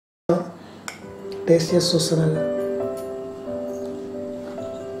Taste చేసి చూస్తున్నాను.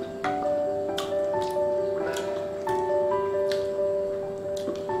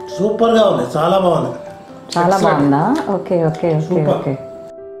 సూపర్గా ఉంది, చాలా బాగుంది. చాలా బాగుందా? Okay okay okay okay.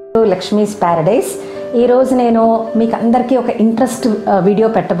 Lakshmi's Paradise. ఈరోజు నేను మీకు అందరికీ ఒక ఇంట్రెస్ట్ వీడియో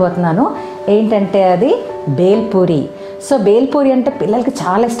పెట్టబోతున్నాను. ఏంటంటే అది బేల్పూరి. సో బేల్పూరి అంటే పిల్లలకి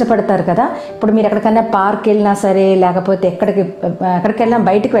చాలా ఇష్టపడతారు కదా. ఇప్పుడు మీరు ఎక్కడికైనా పార్క్ వెళ్ళినా సరే, లేకపోతే ఎక్కడికి వెళ్ళినా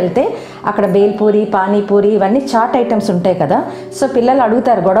బయటకు వెళ్తే అక్కడ బేల్పూరి, పానీపూరి ఇవన్నీ చాట్ ఐటమ్స్ ఉంటాయి కదా. సో పిల్లలు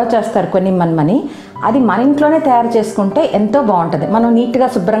అడుగుతారు, గొడవ చేస్తారు కొన్ని మనమని. అది మన ఇంట్లోనే తయారు చేసుకుంటే ఎంతో బాగుంటుంది. మనం నీట్గా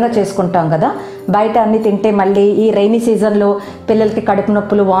శుభ్రంగా చేసుకుంటాం కదా. బయట అన్నీ తింటే మళ్ళీ ఈ రైనీ సీజన్లో పిల్లలకి కడుపు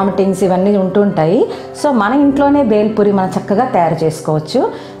నొప్పులు, వామిటింగ్స్ ఇవన్నీ ఉంటుంటాయి. సో మన ఇంట్లోనే బేల్పూరి మనం చక్కగా తయారు చేసుకోవచ్చు.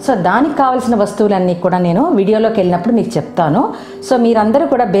 సో దానికి కావాల్సిన వస్తువులన్నీ కూడా నేను వీడియోలోకి వెళ్ళినప్పుడు మీకు చెప్తాను. సో మీరందరూ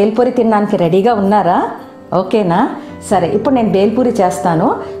కూడా బేల్పూరి తినడానికి రెడీగా ఉన్నారా? ఓకేనా? సరే, ఇప్పుడు నేను బేల్పూరి చేస్తాను.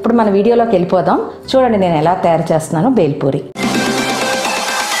 ఇప్పుడు మన వీడియోలోకి వెళ్ళిపోదాం. చూడండి నేను ఎలా తయారు చేస్తున్నానో బేల్పూరి.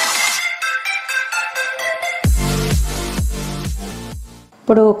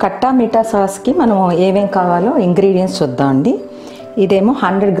 ఇప్పుడు కట్టా మీఠా సాస్కి మనం ఏమేం కావాలో ఇంగ్రీడియంట్స్ చూద్దామండి. ఇదేమో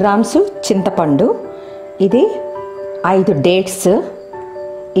 100 గ్రామ్స్ చింతపండు, ఇది 5 డేట్స్,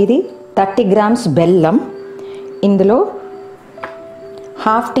 ఇది 30 గ్రామ్స్ బెల్లం, ఇందులో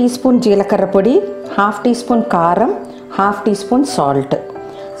 1/2 టీ స్పూన్ జీలకర్ర పొడి, 1/2 టీ స్పూన్ కారం, 1/2 టీ స్పూన్ సాల్ట్.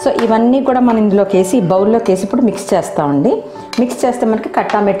 సో ఇవన్నీ కూడా మనం ఇందులోకి వేసి బౌల్లోకి వేసి ఇప్పుడు మిక్స్ చేస్తామండి. మిక్స్ చేస్తే మనకి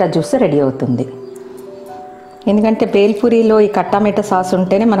కట్టా మీఠా జ్యూస్ రెడీ అవుతుంది. ఎందుకంటే బేల్పూరిలో ఈ కట్టా మీఠా సాస్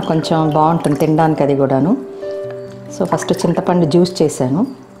ఉంటేనే మనకు కొంచెం బాగుంటుంది తినడానికి అది కూడాను. సో ఫస్ట్ చింతపండు జ్యూస్ చేశాను.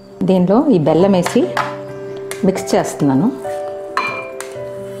 దీనిలో ఈ బెల్లం వేసి మిక్స్ చేస్తున్నాను.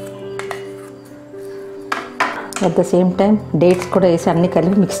 At the same time dates కూడా వేసి అన్నీ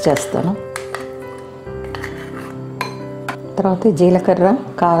కలిపి మిక్స్ చేస్తాను. తర్వాత జీలకర్ర,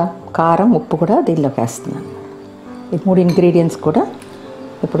 కారం, ఉప్పు కూడా దీనిలోకి వేస్తున్నాను. ఈ 3 ఇంగ్రీడియంట్స్ కూడా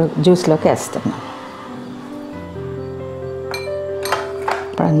ఇప్పుడు జ్యూస్లోకి వేస్తున్నాను.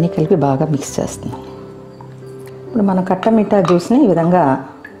 ఇప్పుడు అన్నీ కలిపి బాగా మిక్స్ చేస్తున్నాను. ఇప్పుడు మనం కట్టా మీఠా జ్యూస్ని ఈ విధంగా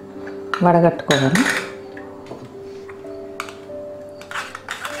వడగట్టుకోవాలి.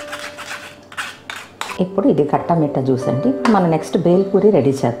 ఇప్పుడు ఇది కట్టా మీఠా జ్యూస్ అండి. ఇప్పుడు మనం నెక్స్ట్ బేల్పూరి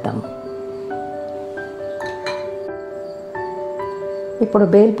రెడీ చేద్దాము. ఇప్పుడు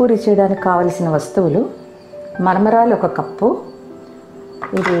బేల్పూరి చేయడానికి కావలసిన వస్తువులు: మరమరాలు 1 కప్పు,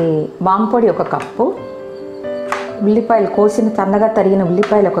 ఇది వాంపొడి 1 కప్పు, ఉల్లిపాయలు కోసిన సన్నగా తరిగిన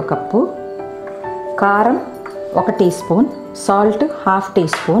ఉల్లిపాయలు 1 కప్పు, కారం 1 tea spoon, salt 1/2 tea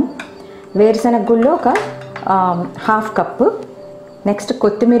spoon, వేరుశనగ గుళ్ళు 1/2 కప్పు, నెక్స్ట్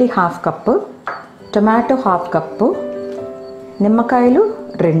కొత్తిమీర 1/2 కప్పు, టొమాటో 1/2 కప్పు, నిమ్మకాయలు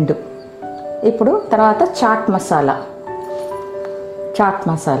 2. ఇప్పుడు తర్వాత చాట్ మసాలా.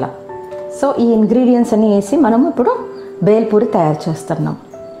 సో ఈ ఇంగ్రీడియంట్స్ అన్నీ వేసి మనం ఇప్పుడు బేల్పూరి తయారు చేస్తున్నాం.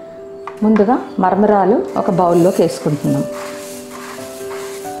 ముందుగా మరమరాలు ఒక బౌల్లోకి వేసుకుంటున్నాం.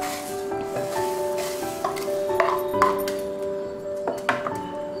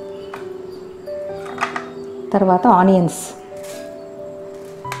 తర్వాత ఆనియన్స్,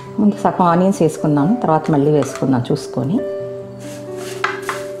 ముందు సగం ఆనియన్స్ వేసుకున్నాను, తర్వాత మళ్ళీ వేసుకున్నాను చూసుకొని.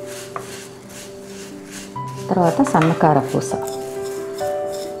 తర్వాత సన్నకార పూస,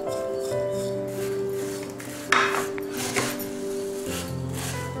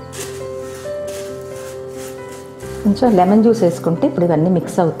 కొంచెం లెమన్ జ్యూస్ వేసుకుంటే ఇప్పుడు ఇవన్నీ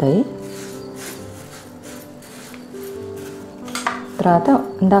మిక్స్ అవుతాయి. తర్వాత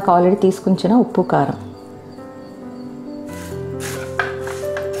ఇందాక ఆల్రెడీ తీసుకుంచిన ఉప్పు, కారం,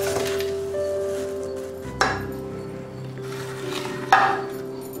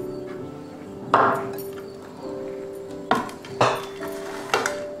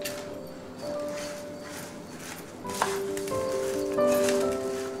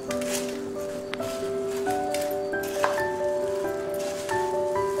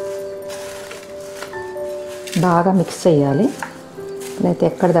 బాగా మిక్స్ చేయాలి. అయితే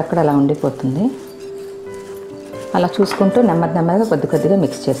ఎక్కడిదక్కడ అలా ఉండిపోతుంది. అలా చూసుకుంటూ నెమ్మదిగా కొద్దిగా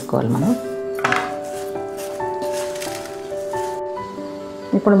మిక్స్ చేసుకోవాలి మనం.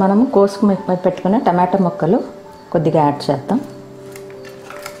 ఇప్పుడు మనము కోసుకు పెట్టుకున్న టమాటా ముక్కలు కొద్దిగా యాడ్ చేద్దాం.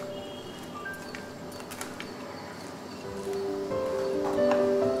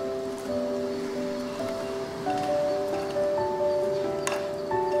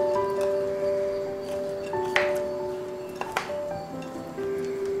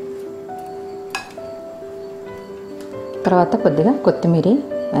 తర్వాత కొద్దిగా కొత్తిమీర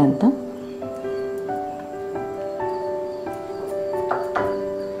వేద్దాం.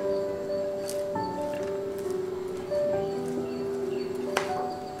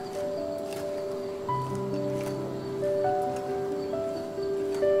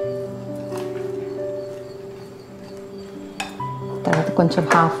 కొంచెం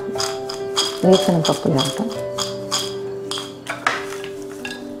హాఫ్ వేరుశనగపప్పు వేద్దాం.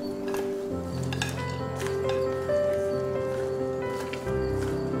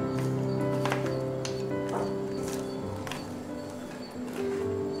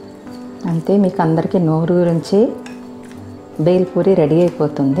 అంతే, మీకు అందరికీ నోరు గురించి బేల్పూరి రెడీ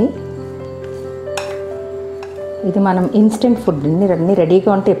అయిపోతుంది. ఇది మనం ఇన్స్టెంట్ ఫుడ్ అన్నీ రెడీగా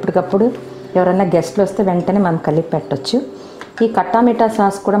ఉంటే ఎప్పటికప్పుడు ఎవరైనా గెస్ట్లు వస్తే వెంటనే మనం కలిపి పెట్టచ్చు. ఈ కట్టామిఠా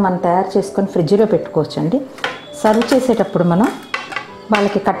సాస్ కూడా మనం తయారు చేసుకొని ఫ్రిడ్జ్లో పెట్టుకోవచ్చు అండి. సర్వ్ చేసేటప్పుడు మనం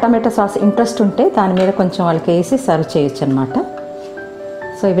వాళ్ళకి కట్టామిఠా సాస్ ఇంట్రెస్ట్ ఉంటే దాని మీద కొంచెం వాళ్ళకి వేసి సర్వ్ చేయొచ్చు అనమాట.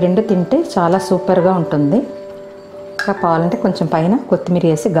 సో ఇవి రెండు తింటే చాలా సూపర్గా ఉంటుంది. ఇంకా కావాలంటే కొంచెం పైన కొత్తిమీర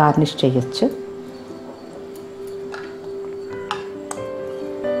వేసి గార్నిష్ చేయొచ్చు.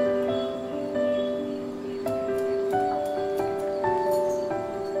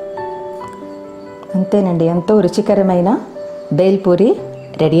 అంతేనండి, ఎంతో రుచికరమైన బేల్పూరి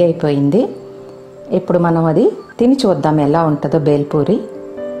రెడీ అయిపోయింది. ఇప్పుడు మనం అది తిని చూద్దాం ఎలా ఉంటుందో బేల్పూరి.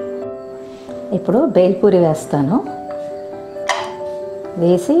 ఇప్పుడు బేల్పూరి వేస్తాను.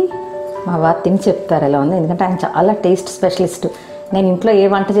 వేసి మా వారు తిని చెప్తారు ఎలా ఉంది. ఎందుకంటే ఆయన చాలా టేస్ట్ స్పెషలిస్ట్. నేను ఇంట్లో ఏ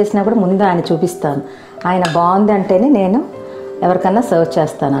వంట చేసినా కూడా ముందు ఆయన చూపిస్తాను. ఆయన బాగుంది అంటేనే నేను ఎవరికన్నా సర్వ్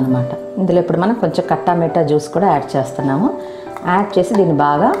చేస్తాను అనమాట. ఇందులో ఇప్పుడు మనం కొంచెం కట్టామిఠా జ్యూస్ కూడా యాడ్ చేస్తున్నాము. యాడ్ చేసి దీన్ని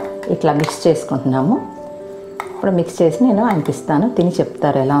బాగా ఇట్లా మిక్స్ చేసుకుంటున్నాము. ఇప్పుడు మిక్స్ చేసి నేను ఆయనకి ఇస్తాను, తిని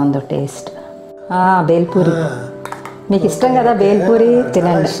చెప్తారు ఎలా ఉందో టేస్ట్. బేల్పూరి మీకు ఇష్టం కదా, బేల్పూరి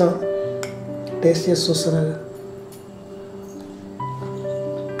తినండి. టేస్ట్ చేసి చూస్తున్నా.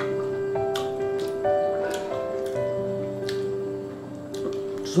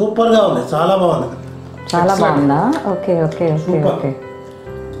 సూపర్గా ఉంది, చాలా బాగుంది. చాలా బాగుందా? Okay okay okay okay.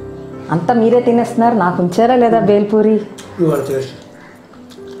 అంతా మీరే తినేస్తున్నారు, నాకు ఉంచారా లేదా బేల్పూరి?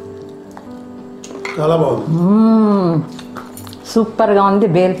 చాలా బాగుంది, సూపర్గా ఉంది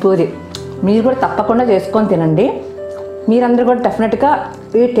బేల్పూరి. మీరు కూడా తప్పకుండా చేసుకొని తినండి. మీరందరూ కూడా డెఫినెట్గా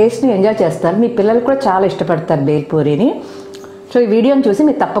ఈ టేస్ట్ని ఎంజాయ్ చేస్తారు. మీ పిల్లలు కూడా చాలా ఇష్టపడతారు బేల్పూరిని. సో ఈ వీడియోని చూసి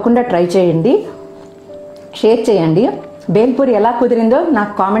మీరు తప్పకుండా ట్రై చేయండి, షేర్ చేయండి. బేల్పూరి ఎలా కుదిరిందో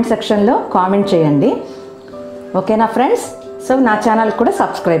నాకు కామెంట్ సెక్షన్లో కామెంట్ చేయండి. ఓకేనా ఫ్రెండ్స్? సో నా ఛానల్ కూడా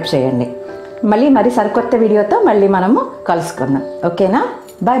సబ్స్క్రైబ్ చేయండి. మళ్ళీ సరికొత్త వీడియోతో మళ్ళీ మనము కలుసుకుందాం. ఓకేనా?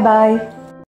 Bye bye.